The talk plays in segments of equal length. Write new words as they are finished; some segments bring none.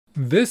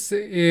This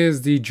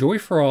is the Joy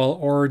for All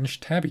Orange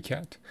Tabby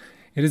Cat.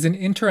 It is an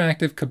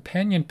interactive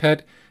companion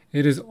pet.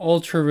 It is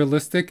ultra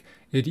realistic.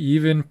 It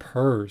even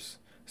purrs.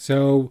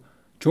 So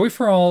Joy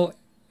for All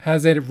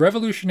has a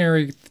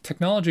revolutionary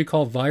technology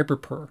called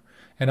Prrrrr.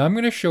 And I'm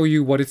going to show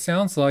you what it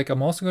sounds like.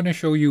 I'm also going to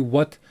show you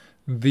what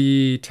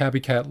the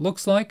Tabby Cat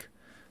looks like.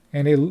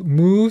 And it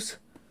moves,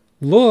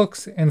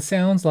 looks, and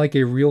sounds like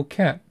a real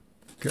cat.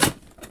 Good.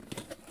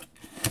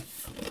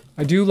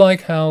 I do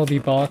like how the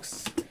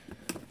box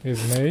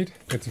is made.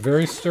 It's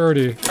very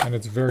sturdy and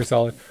it's very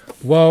solid.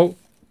 Whoa,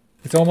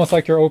 it's almost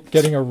like you're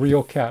getting a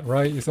real cat,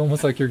 right? It's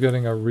almost like you're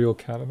getting a real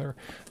cat in there.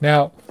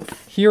 Now,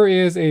 here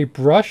is a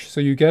brush.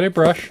 So you get a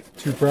brush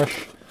to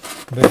brush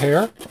the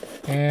hair,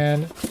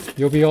 and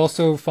you'll be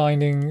also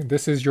finding,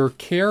 this is your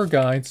care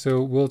guide.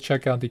 So we'll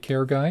check out the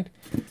care guide.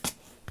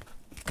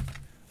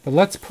 But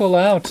let's pull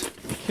out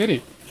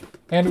Kitty,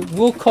 and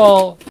we're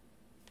going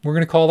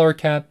to call our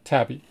cat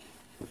Tabby.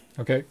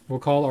 Okay, we'll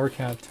call our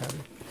cat Tabby.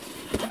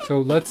 So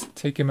let's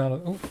take him out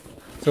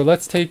of,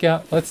 let's take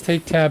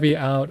Tabby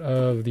out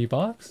of the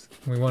box.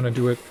 We want to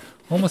do it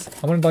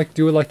almost, I want to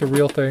do it like the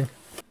real thing.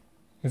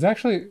 It's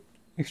actually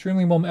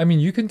extremely I mean,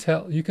 you can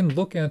tell, you can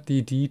look at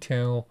the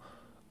detail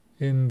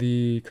in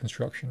the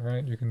construction,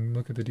 right? You can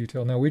look at the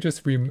detail. Now we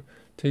just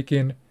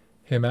taken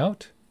him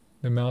out.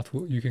 The mouth,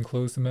 you can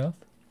close the mouth.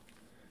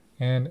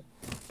 And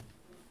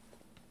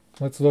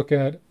let's look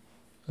at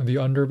the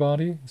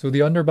underbody. So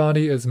the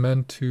underbody is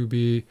meant to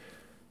be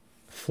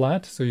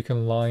flat, so you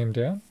can lie him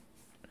down.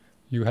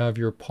 You have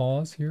your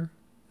paws here,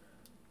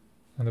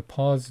 and the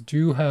paws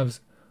do have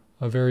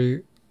a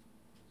very,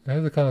 it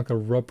has a kind of like a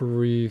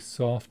rubbery,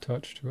 soft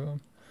touch to them.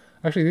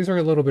 Actually, these are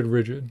a little bit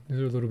rigid. These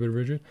are a little bit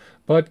rigid,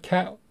 but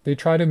they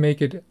try to make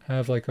it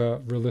have like a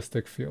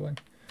realistic feeling.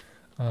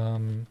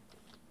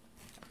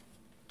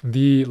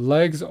 The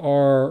legs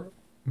are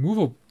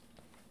movable,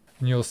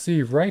 and you'll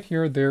see right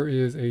here there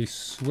is a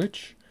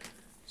switch,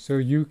 so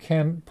you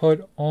can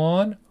put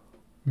on,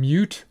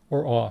 mute,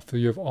 or off. So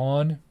you have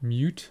on,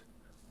 mute,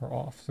 or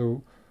off.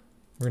 So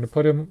we're going to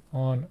put him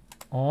on.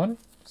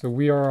 So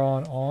we are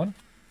on.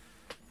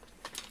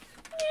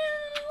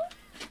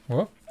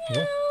 What?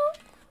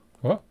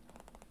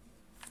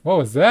 What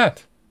was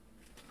that?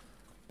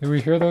 Did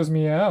we hear those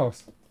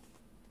meows?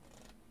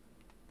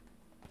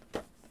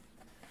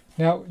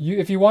 Now,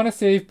 if you want to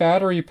save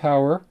battery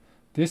power,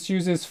 this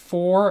uses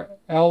 4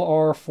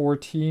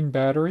 LR14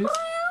 batteries.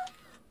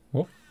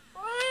 Whoa.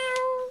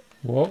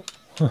 Whoa.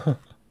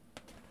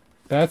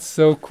 That's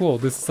so cool.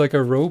 This is like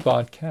a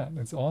robot cat.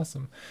 It's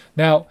awesome.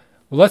 Now,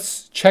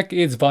 let's check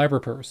its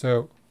Prrrrr.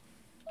 So,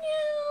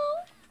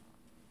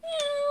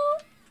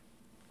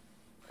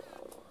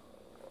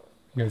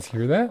 you guys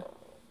hear that?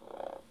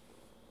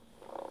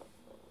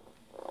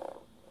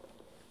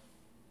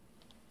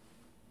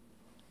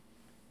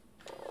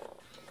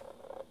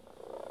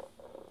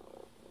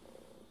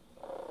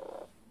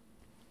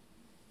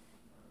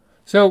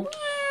 So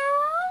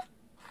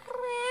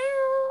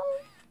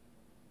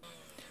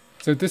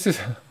this is,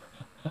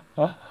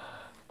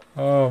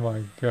 oh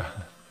my god.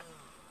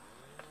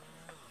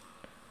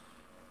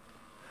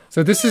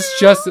 So this is,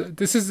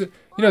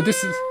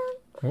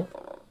 oh,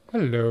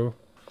 hello.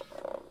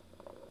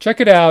 Check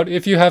it out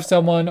if you have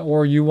someone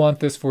or you want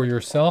this for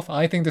yourself.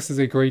 I think this is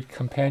a great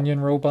companion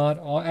robot.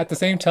 At the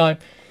same time,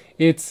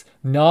 it's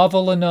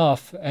novel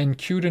enough and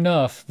cute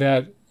enough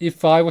that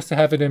if I was to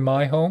have it in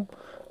my home,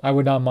 I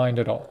would not mind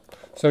at all.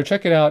 So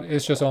check it out.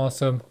 It's just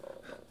awesome.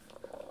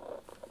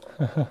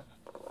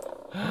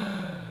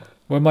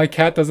 When my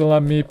cat doesn't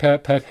let me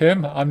pet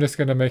him, I'm just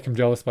going to make him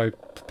jealous by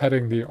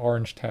petting the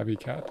orange tabby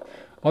cat,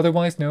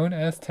 otherwise known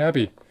as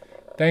Tabby.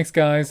 Thanks,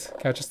 guys.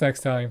 Catch us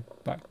next time.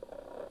 Bye.